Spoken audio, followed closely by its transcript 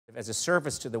As a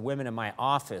service to the women in my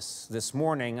office this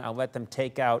morning, I'll let them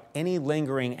take out any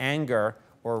lingering anger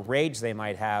or rage they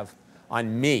might have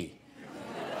on me.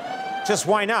 Just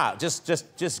why not?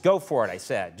 Just go for it, I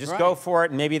said. Just go for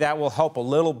it, and maybe that will help a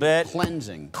little bit.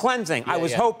 Cleansing. Cleansing. Yeah, I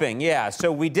was hoping, yeah.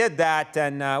 So we did that,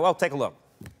 and, well, take a look.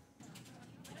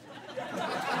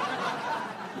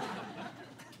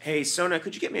 Hey, Sona,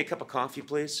 could you get me a cup of coffee,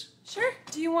 please? Sure.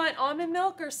 Do you want almond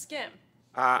milk or skim?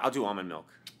 I'll do almond milk.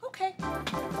 Okay.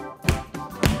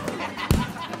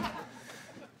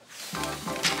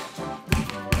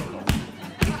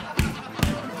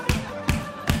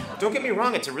 Don't get me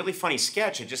wrong, it's a really funny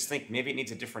sketch. I just think maybe it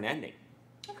needs a different ending.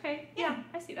 Okay, yeah,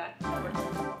 I see that. That works.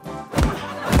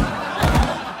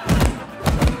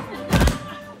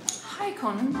 Hi,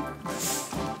 Conan.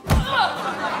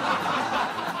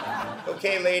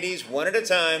 Okay, ladies, one at a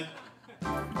time.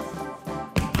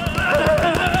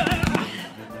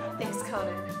 Thanks,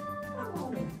 Conan.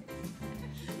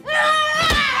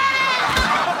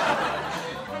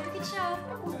 Have a good show.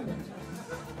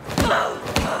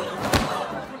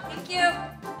 Thank you.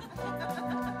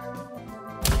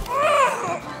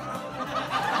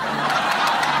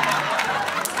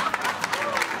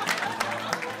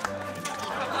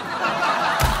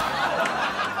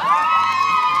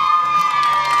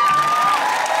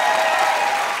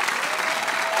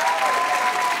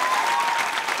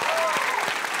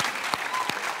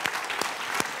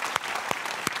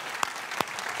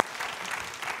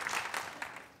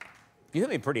 You hit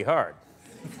me pretty hard.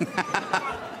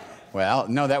 Well,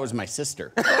 no, that was my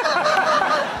sister.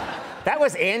 That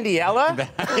was Andy Ella?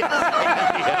 Andy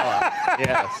Ella,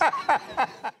 yes.